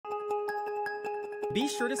Be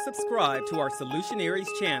sure to subscribe to our Solutionaries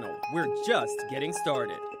channel. We're just getting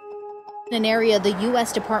started. An area the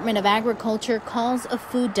U.S. Department of Agriculture calls a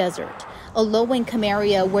food desert, a low-income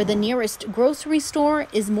area where the nearest grocery store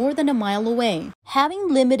is more than a mile away. Having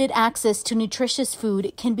limited access to nutritious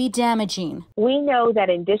food can be damaging. We know that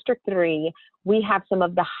in District 3, we have some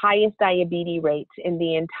of the highest diabetes rates in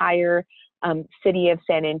the entire city of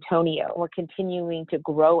San Antonio. We're continuing to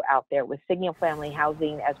grow out there with single-family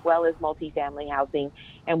housing as well as multifamily housing,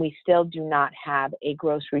 and we still do not have a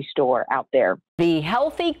grocery store out there. The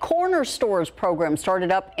Healthy Corner Stores program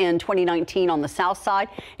started up in 2019 on the south side.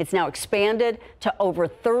 It's now expanded to over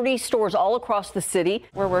 30 stores all across the city.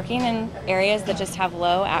 We're working in areas that just have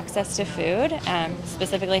low access to food,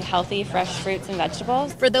 specifically healthy, fresh fruits and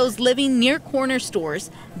vegetables. For those living near corner stores,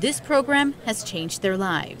 this program has changed their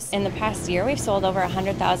lives. In the past year, we've sold over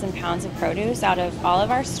 100,000 pounds of produce out of all of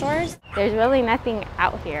our stores. There's really nothing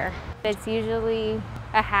out here. It's usually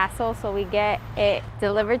a hassle, so we get it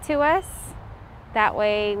delivered to us. That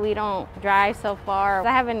way we don't drive so far.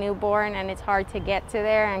 I have a newborn and it's hard to get to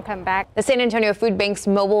there and come back. The San Antonio Food Bank's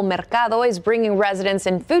mobile mercado is bringing residents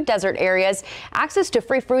in food desert areas access to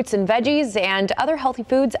free fruits and veggies and other healthy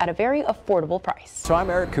foods at a very affordable price. So I'm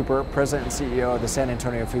Eric Cooper, President and CEO of the San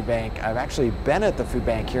Antonio Food Bank. I've actually been at the food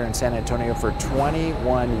bank here in San Antonio for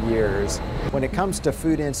 21 years. When it comes to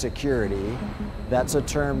food insecurity, that's a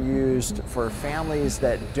term used for families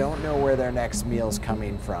that don't know where their next meal is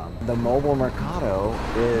coming from. The mobile mercado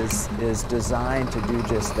is designed to do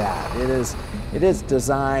just that. It is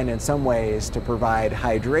designed in some ways to provide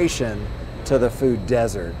hydration to the food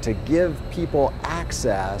desert, to give people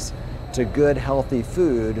access to good, healthy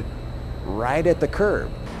food right at the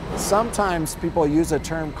curb. Sometimes people use a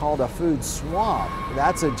term called a food swamp.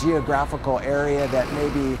 That's a geographical area that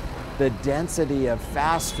maybe the density of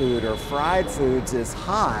fast food or fried foods is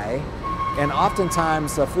high, and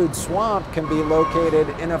oftentimes a food swamp can be located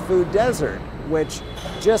in a food desert, which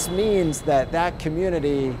just means that that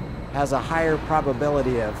community has a higher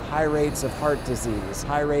probability of high rates of heart disease,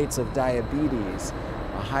 high rates of diabetes,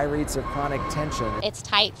 high rates of chronic tension. It's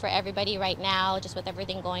tight for everybody right now, just with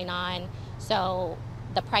everything going on. So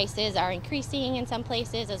the prices are increasing in some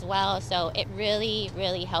places as well. So it really,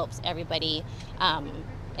 really helps everybody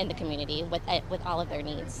in the community with all of their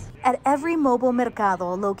needs. At every mobile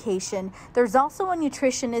mercado location, there's also a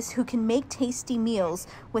nutritionist who can make tasty meals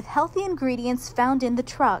with healthy ingredients found in the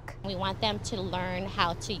truck. We want them to learn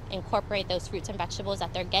how to incorporate those fruits and vegetables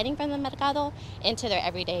that they're getting from the mercado into their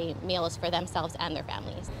everyday meals for themselves and their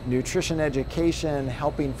families. Nutrition education,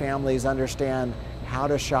 helping families understand how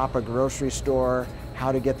to shop a grocery store,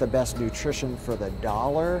 how to get the best nutrition for the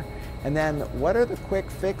dollar, and then what are the quick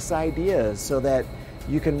fix ideas so that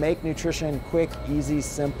you can make nutrition quick, easy,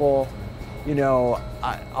 simple. You know,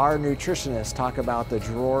 our nutritionists talk about the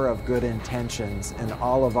drawer of good intentions in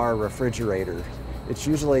all of our refrigerators. It's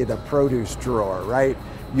usually the produce drawer, right?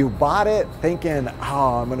 You bought it thinking,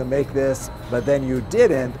 oh, I'm gonna make this, but then you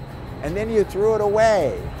didn't, and then you threw it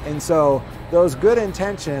away. And so those good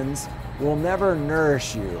intentions will never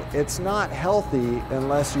nourish you. It's not healthy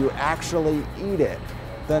unless you actually eat it.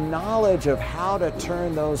 The knowledge of how to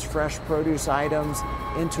turn those fresh produce items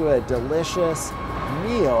into a delicious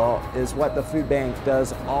meal is what the food bank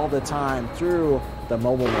does all the time through the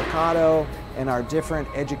mobile mercado and our different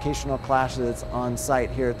educational classes on site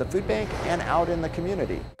here at the food bank and out in the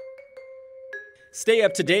community. Stay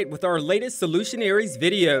up to date with our latest Solutionaries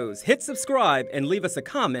videos. Hit subscribe and leave us a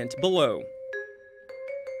comment below.